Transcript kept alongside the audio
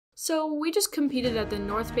So we just competed at the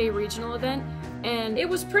North Bay Regional event, and it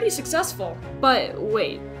was pretty successful. But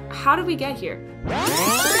wait, how did we get here?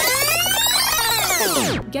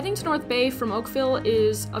 Getting to North Bay from Oakville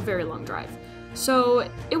is a very long drive, so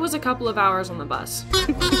it was a couple of hours on the bus.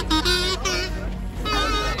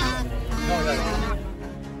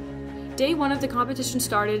 Day 1 of the competition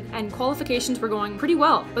started, and qualifications were going pretty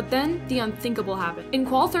well, but then the unthinkable happened. In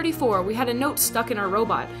Qual 34, we had a note stuck in our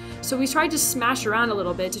robot, so we tried to smash around a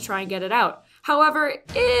little bit to try and get it out. However,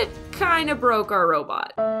 it kinda broke our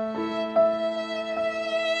robot.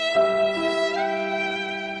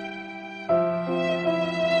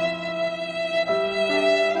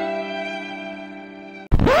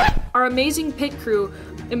 Our amazing pit crew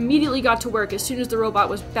immediately got to work as soon as the robot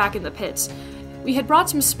was back in the pits. We had brought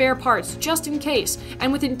some spare parts just in case,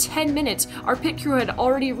 and within 10 minutes, our pit crew had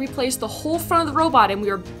already replaced the whole front of the robot and we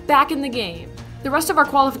were back in the game. The rest of our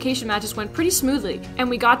qualification matches went pretty smoothly, and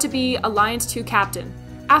we got to be Alliance 2 captain.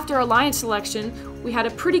 After Alliance selection, we had a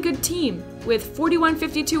pretty good team. With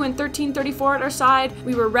 4152 and 1334 at our side,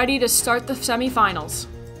 we were ready to start the semifinals.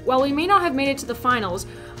 While we may not have made it to the finals,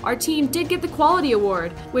 our team did get the Quality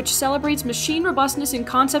Award, which celebrates machine robustness in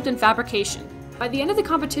concept and fabrication. By the end of the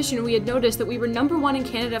competition, we had noticed that we were #1 in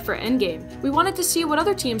Canada for Endgame. We wanted to see what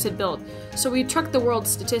other teams had built, so we trucked the world's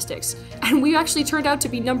statistics, and we actually turned out to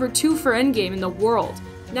be #2 for Endgame in the world.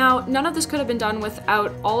 Now, none of this could have been done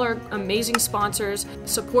without all our amazing sponsors,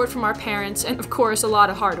 support from our parents, and of course, a lot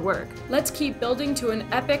of hard work. Let's keep building to an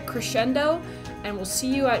epic crescendo, and we'll see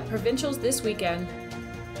you at Provincials this weekend.